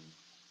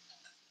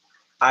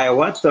 I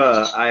want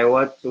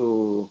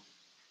to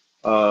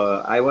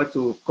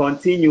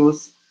continue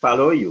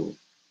follow you.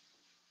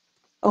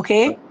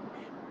 OK?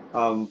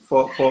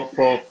 For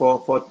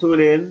to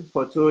learn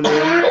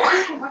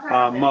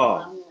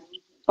more.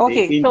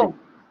 OK,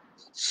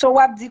 so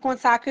wap di kon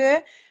sa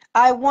que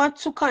I want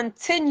to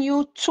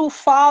continue to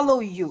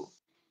follow you.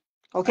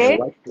 Okay?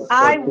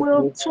 I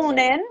will tune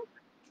in.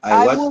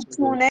 I will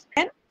tune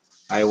in.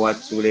 I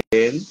want to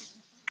learn.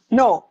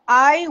 No,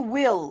 I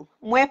will.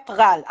 Mwen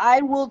pral.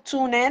 I will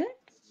tune in.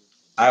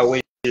 I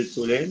will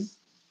to learn.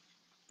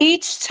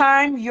 Each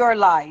time you're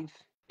live.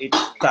 Each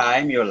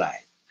time you're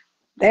live.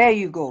 There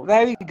you go.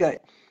 Very good.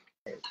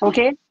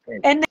 Okay?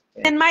 And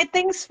then my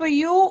things for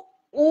you,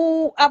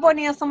 ou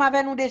abonne ensemble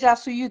avec nous déjà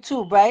sur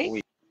YouTube, right?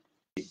 Oui.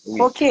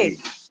 Okay.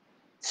 Oui.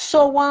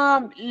 So,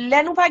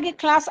 lè nou pa gen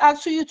class al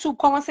sur YouTube,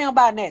 komanse en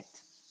bas net.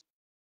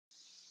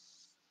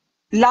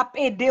 Lap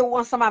ede ou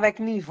ensemble avec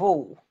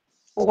niveau.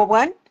 Ou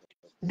kompren?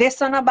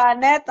 Descend en bas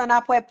net, on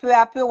après peu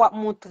à peu wap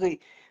montre.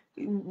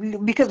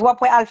 Because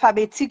wap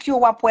alphabétique yo,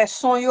 wap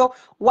son yo,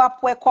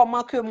 wap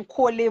comment que m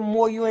coller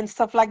mot yo and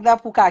stuff like that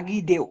pour ka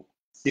guide ou.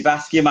 C'est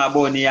parce que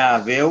m'abonné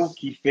avec ou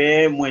qui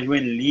fait moi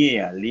joindre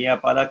lien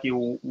pendant que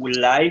ou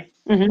live,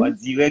 on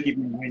dirait que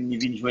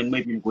vient joindre moi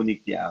puis me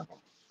connecter avant.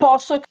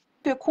 Parce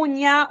que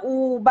Kounia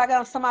ou bagay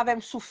ensemble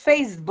avec sur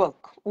Facebook,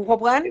 vous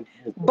comprenez?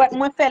 But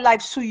moi fais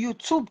live sur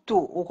YouTube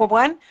tout, vous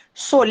comprenez?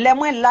 So, les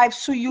moi live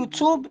sur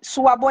YouTube,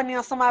 sou abonné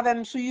ensemble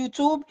avec sur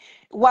YouTube,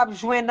 ou ap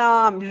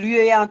joindre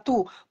lieu en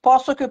tout.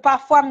 Parce que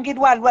parfois, je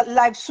dois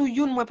live sur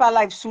une, moi pas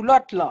live sur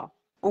l'autre là.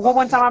 Vous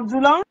comprenez ça m'a dit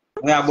là?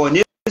 On est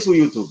abonné sur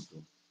YouTube.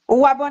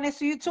 Ou abonné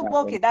sur YouTube?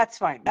 Okay, that's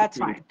fine. That's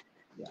fine.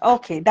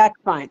 Okay, that's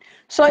fine.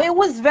 So it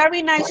was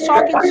very nice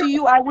talking to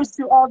you. I wish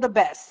you all the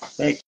best.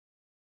 Thank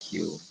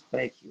you.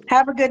 Thank you.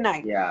 Have a good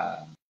night.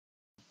 Yeah.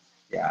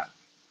 Yeah.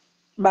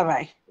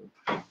 Bye-bye.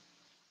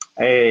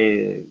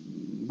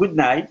 Good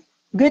night.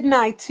 Good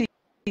night to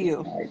you.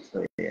 Good night.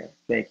 So, yeah.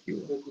 Thank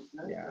you.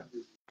 Yeah.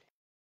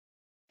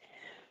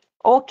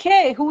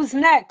 Okay, who's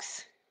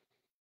next?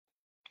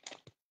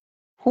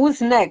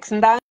 Who's next?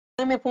 If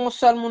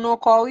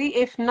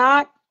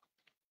not,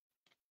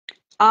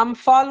 I'm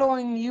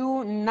following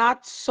you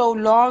not so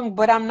long,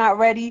 but I'm not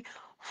ready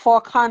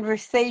for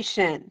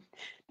conversation.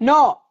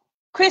 No,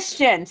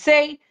 Christian,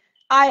 say,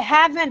 I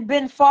haven't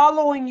been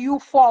following you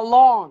for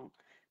long.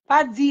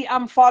 Pas dit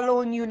I'm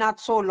following you not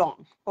so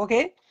long,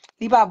 okay?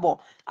 Libabo,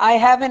 I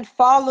haven't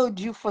followed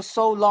you for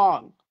so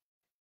long.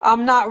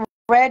 I'm not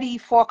ready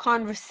for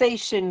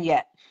conversation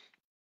yet,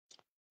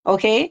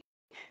 okay?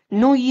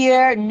 New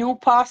year, new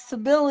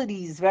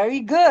possibilities,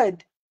 very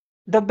good.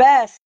 The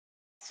best.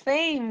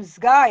 Fames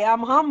guy, I'm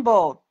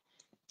humble.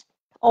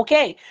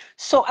 Okay,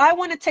 so I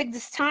want to take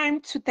this time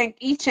to thank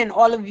each and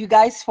all of you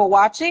guys for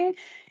watching.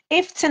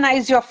 If tonight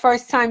is your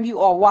first time you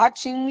are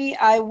watching me,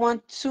 I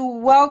want to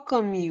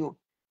welcome you.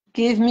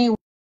 Give me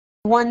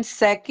 1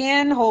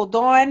 second, hold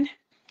on.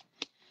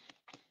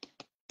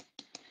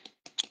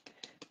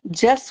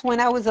 Just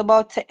when I was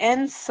about to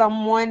end,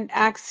 someone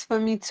asked for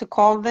me to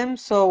call them,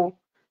 so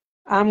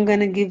I'm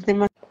gonna give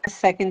them a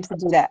second to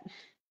do that.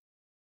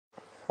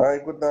 Hi,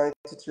 good night,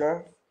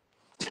 teacher.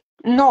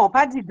 No,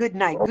 pas dit good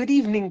night, good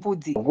evening,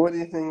 Pudi. Good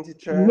evening,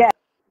 teacher. Yes,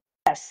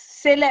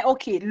 c'est là,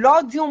 ok.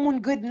 Lors di yon moun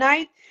good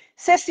night,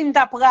 c'est si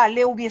m'ta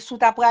prale ou bien sou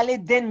ta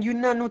prale, then you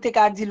nan nou te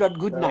ka di lot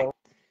good night.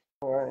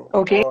 Right.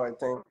 Okay? All right,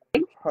 thank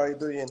you. How you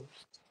doing?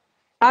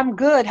 I'm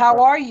good.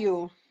 How are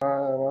you?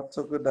 Not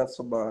so good, not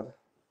so bad.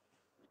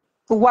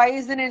 Why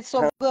isn't it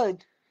so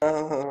good?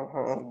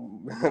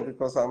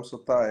 Because I'm so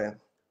tired.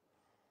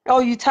 Oh,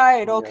 you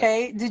tired? Yeah.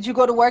 Okay. Did you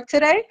go to work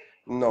today?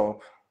 No.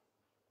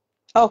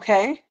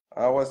 Okay.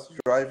 I was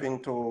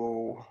driving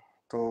to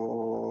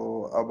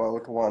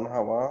about 1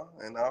 hour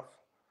and a half.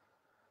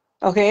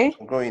 Okay.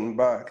 Going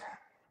back.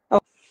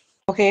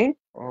 Okay.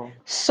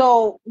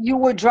 So you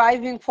were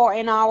driving for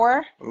an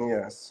hour?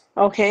 Yes.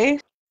 Okay.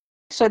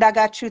 So that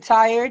got you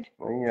tired?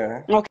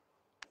 Yeah.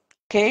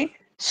 Okay.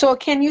 So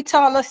can you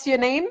tell us your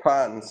name?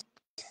 Fans.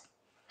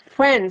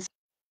 Friends.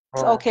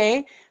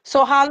 Okay.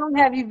 So how long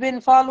have you been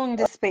following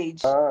this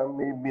page?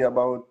 Maybe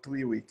about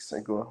 3 weeks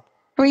ago.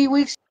 3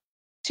 weeks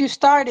you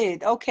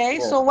started. Okay.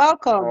 Yeah. So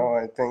welcome. All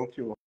right, thank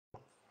you.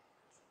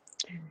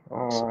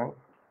 All right.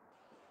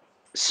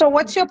 So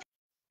what's your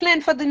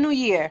plan for the new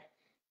year?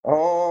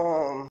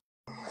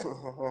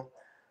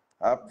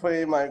 I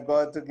pray my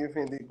God to give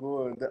me the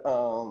good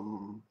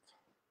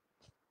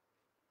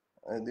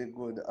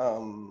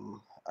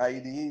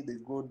idea, the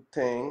good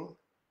thing.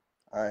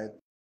 I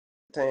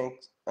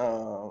think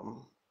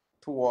to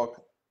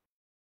work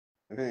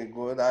very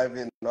good. I have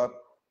a lot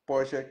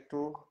project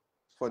too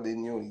for the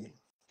new year.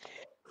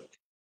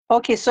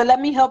 Okay, so let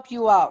me help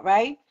you out,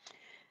 right?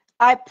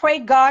 I pray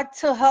God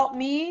to help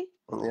me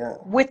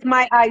with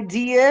my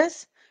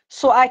ideas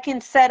so I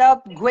can set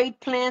up great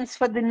plans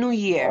for the new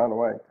year. All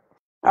right.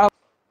 All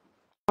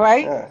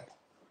right? Yeah.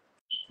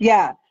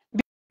 Yeah.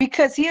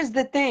 Because here's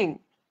the thing.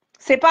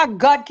 C'est pas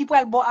God qui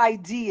pral bon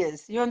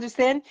ideas. You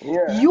understand?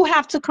 Yeah. You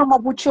have to come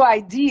up with your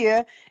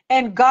idea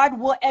and God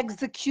will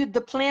execute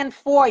the plan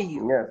for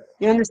you. Yes.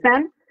 You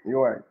understand?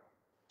 You're right.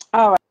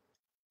 All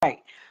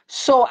right.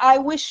 So I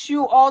wish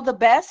you all the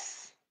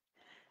best.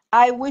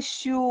 I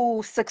wish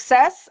you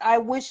success. I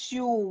wish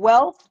you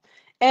wealth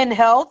and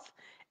health.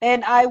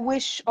 And I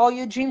wish all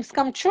your dreams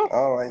come true.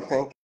 All right.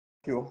 Thank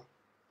you.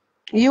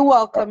 You're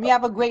welcome. You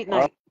have a great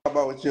night. How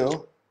about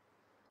you?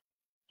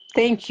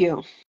 Thank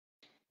you.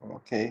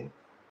 Okay.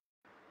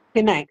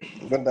 Good night.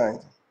 Good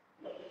night.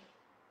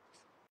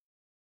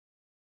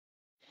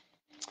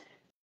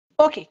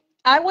 Okay.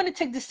 I want to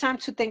take this time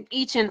to thank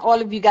each and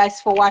all of you guys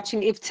for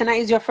watching. If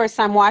tonight is your first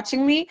time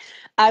watching me,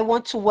 I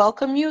want to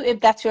welcome you. If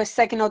that's your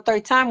second or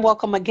third time,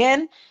 welcome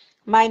again.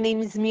 My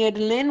name is Mia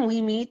Delin.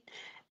 We meet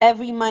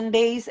every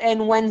Mondays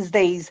and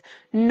Wednesdays.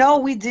 No,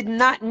 we did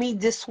not meet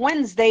this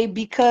Wednesday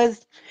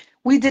because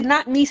we did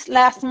not meet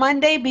last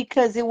Monday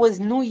because it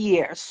was New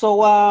Year.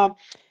 So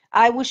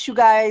I wish you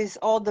guys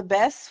all the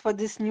best for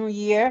this new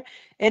year.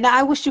 And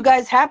I wish you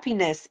guys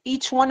happiness,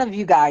 each one of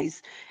you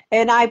guys.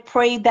 And I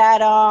pray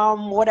that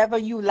whatever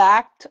you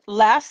lacked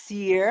last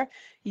year,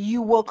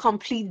 you will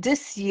complete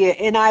this year.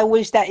 And I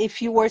wish that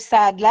if you were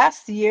sad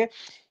last year,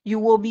 you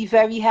will be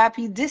very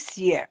happy this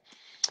year.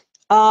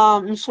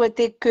 M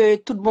souhaite que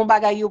tout bon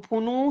bagay yo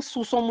pou nou,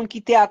 sou son moun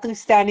ki te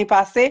attriste ane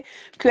pase,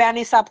 que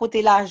ane sa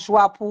pote la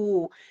joie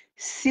pou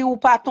si ou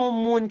pas ton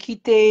monde qui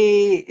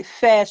te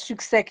fait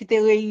succès, qui te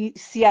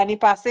réussi l'année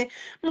passée,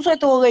 nous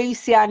souhaitons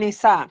réussir l'année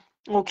ça.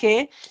 OK?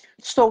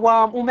 So,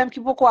 ou même qui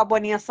peut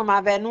abonner ensemble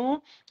avec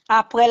nous.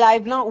 Après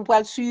live là, ou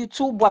aller sur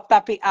YouTube, ou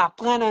taper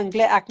apprendre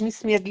anglais avec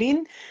Miss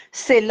Medline.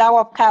 C'est là où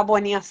vous pouvez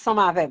abonner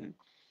ensemble avec nous.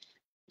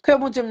 Que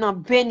mon Dieu m'en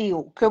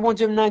bénisse, que mon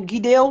Dieu m'en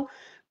guide,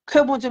 que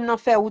mon Dieu m'en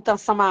fait route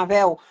ensemble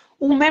avec vous.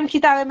 Ou même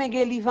qui t'a remis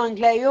un livre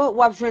anglais,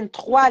 ou avez joué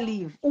 3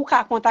 livres, ou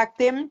qu'à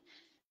contacter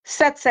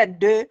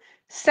 772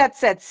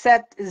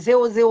 777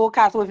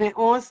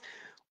 0091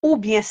 ou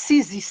bien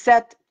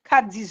 617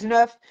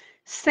 419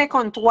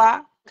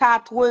 53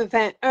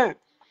 81.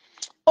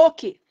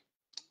 OK.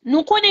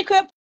 Nous connaissons que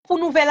pour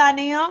nouvelle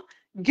année,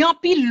 gan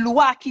pile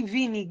loi qui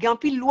vini, gan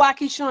pile loi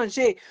qui change.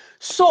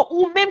 So,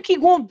 ou même qui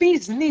gon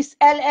business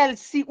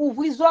LLC,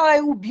 ouvri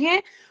oreilles ou bien,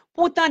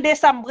 pour tendre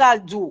ça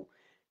m'bral dou.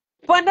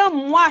 Pendant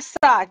mois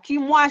ça, qui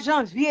mois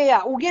janvier,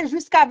 ou bien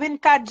jusqu'à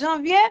 24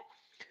 janvier,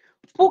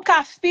 pour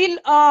qu'à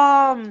fil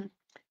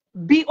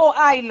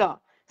BOI là.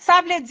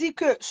 Ça veut dire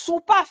que sous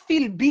pas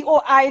fil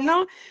BOI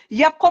là,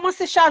 il a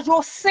commencé à charger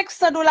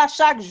 $500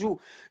 chaque jour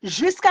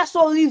jusqu'à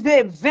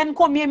s'arriver 20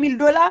 combien mille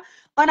dollars.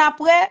 En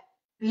après,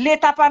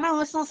 l'État pas nan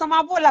ensemble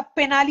avec la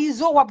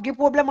pénalise ou a des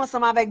problèmes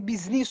ensemble avec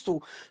business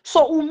ou.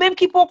 So ou même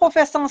qui peut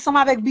faire ça ensemble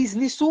avec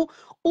business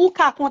ou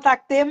qu'à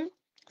contacter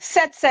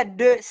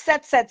 772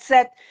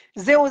 777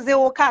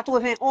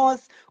 0091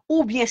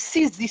 ou bien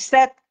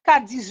 617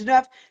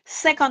 419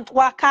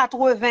 53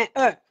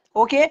 81.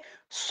 OK?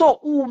 So,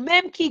 ou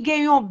même qui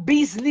gagne un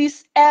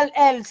business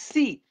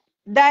LLC,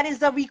 that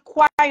is a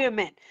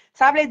requirement.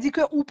 Ça veut dire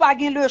que ou pas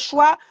gagne le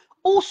choix,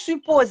 ou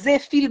supposé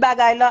fil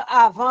bagay là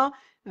avant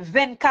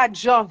 24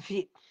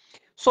 janvier.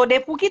 So,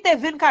 depuis qui te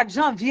 24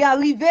 janvier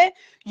arrivé,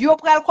 yo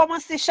pral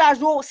commencer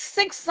charger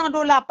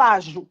 $500 par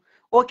jour.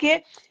 OK?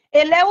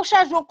 Et là, ou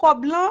charge au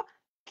blanc,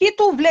 qui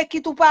tout vle,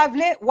 qui tout pas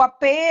vle, ou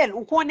payer,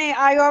 ou connaît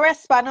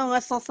IRS pas dans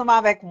ensemble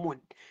avec moun.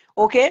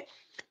 OK?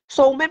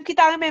 So, même qui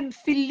t'a même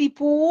fili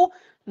pour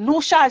nous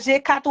charger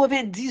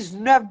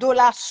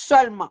 $99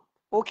 seulement.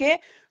 OK?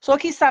 So,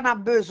 qui ça n'a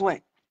besoin?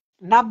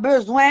 N'a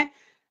besoin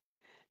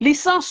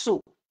licence.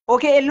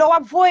 OK? Et là,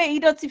 on voit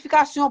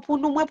identification pour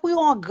nous, moi, pour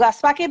en grâce,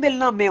 pas que bel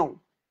nan men.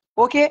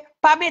 OK?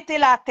 Pas mettre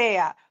la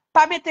terre,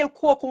 pas mettre le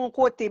crocon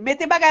côté,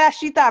 mettez bagay la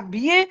chita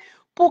bien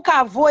pour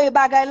qu'a voye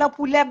bagay là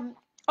pour les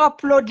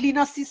upload li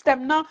dans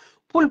système nan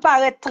pour le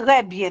paraître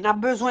très bien. N'a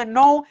besoin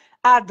nom,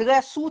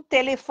 adresse ou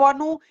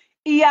téléphone ou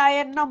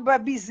IAN number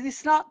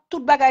business là, tout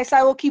bagay ça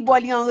yo qui boit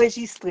li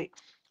enregistré.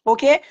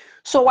 OK?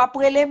 So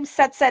après les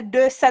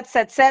 772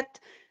 777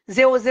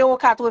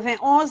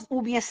 0091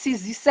 ou bien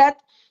 617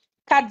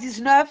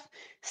 419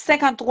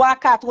 53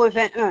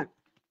 81.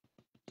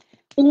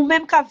 Ou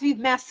même qu'à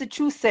vivre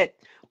Massachusetts,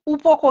 ou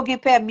pour qu'on ait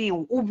permis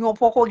ou bien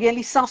pour qu'on ait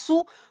licence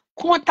ou,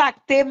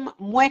 contactez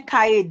moi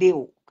qu'à aider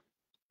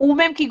ou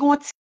même qui gon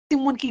ti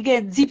moun qui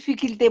gen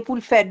difficulté pour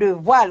le faire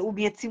devoir ou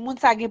bien ti moun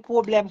sa gen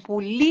problème pour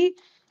li,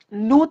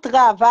 nous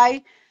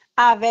travaillons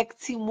avec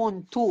ti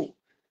moun tout.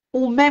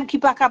 Ou même qui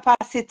pas capable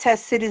passer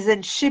test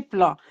citizenship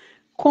là,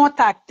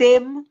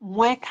 contactez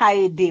moi qu'à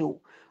aider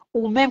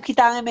ou même qui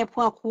t'a remet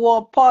prendre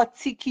cours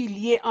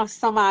particulier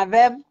ensemble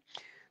avec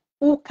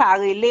ou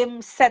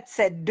karelem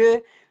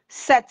 772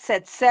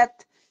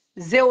 777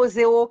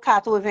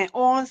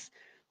 0091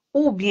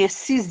 ou bien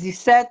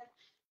 617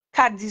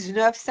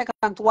 419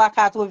 53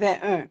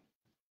 81.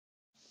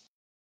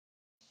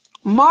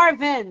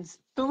 Marvin's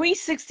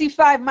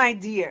 365, my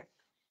dear.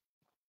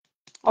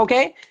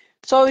 Okay?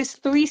 So it's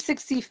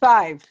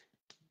 365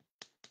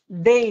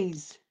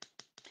 days.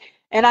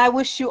 And I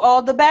wish you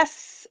all the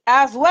best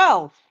as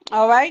well.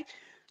 All right?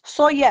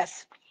 So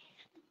yes.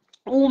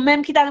 Ou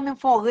même qui t'a même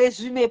fait un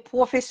résumé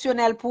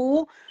professionnel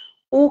pour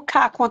ou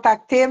ka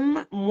contacter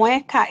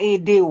moi ka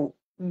aider ou.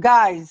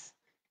 Guys,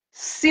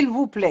 s'il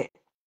vous plaît,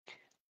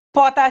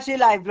 partagez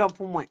live là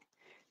pour moi.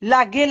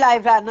 Lagez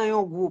live là dans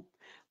un groupe.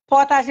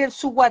 Partagez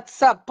sur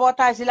WhatsApp,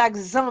 partagez avec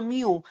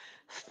zami ou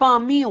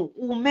famille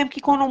ou même qui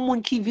connaît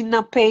moun qui vient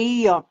dans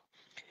pays.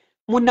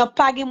 Moun n'a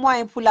pas de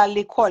moyen pour aller à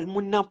l'école,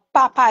 moun n'a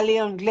pas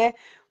parler anglais.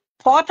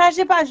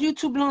 Partagez page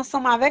YouTube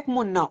ensemble avec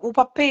moun nan ou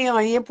pas payer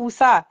rien pour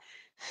ça.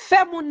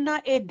 Fait moun nan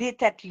aider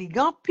tête li.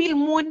 Gan pile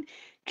moun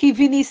qui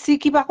vient ici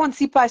qui par contre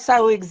si pas ça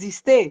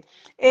exister.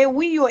 Et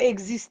oui yo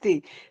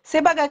exister.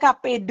 C'est bagay ka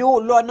aider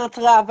lor nan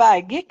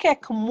travail. Gen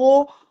quelques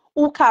mots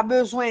ou ka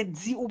besoin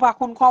di ou par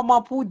contre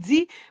comment pour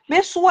dire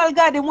mais sou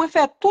regarder moi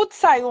faire tout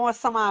ça yo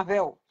ensemble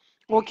avec ou.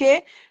 OK?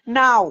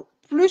 Now,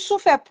 plus ou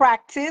fait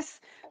practice,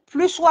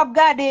 plus ou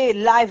regarder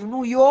live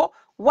nou yo,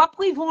 ou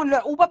aprivon le,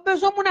 ou pas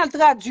besoin moun al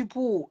traduit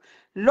pour.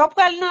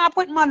 L'opral nan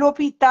appointment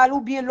l'hôpital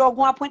ou bien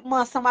l'orgon appointment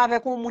ensemble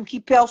avec un moun qui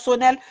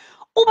personnel,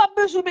 ou pas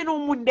besoin men un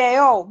moun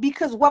dehors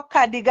because wap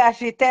ka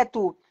dégager tête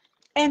ou.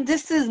 And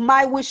this is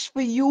my wish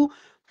for you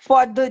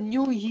for the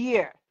new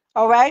year.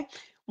 All right?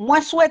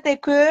 Moi souhaite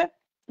que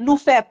nous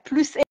fait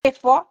plus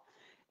effort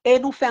et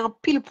nous fait un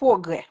pile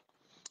progrès.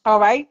 All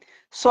right?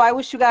 So I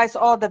wish you guys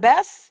all the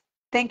best.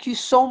 Thank you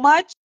so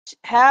much.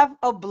 Have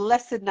a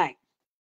blessed night.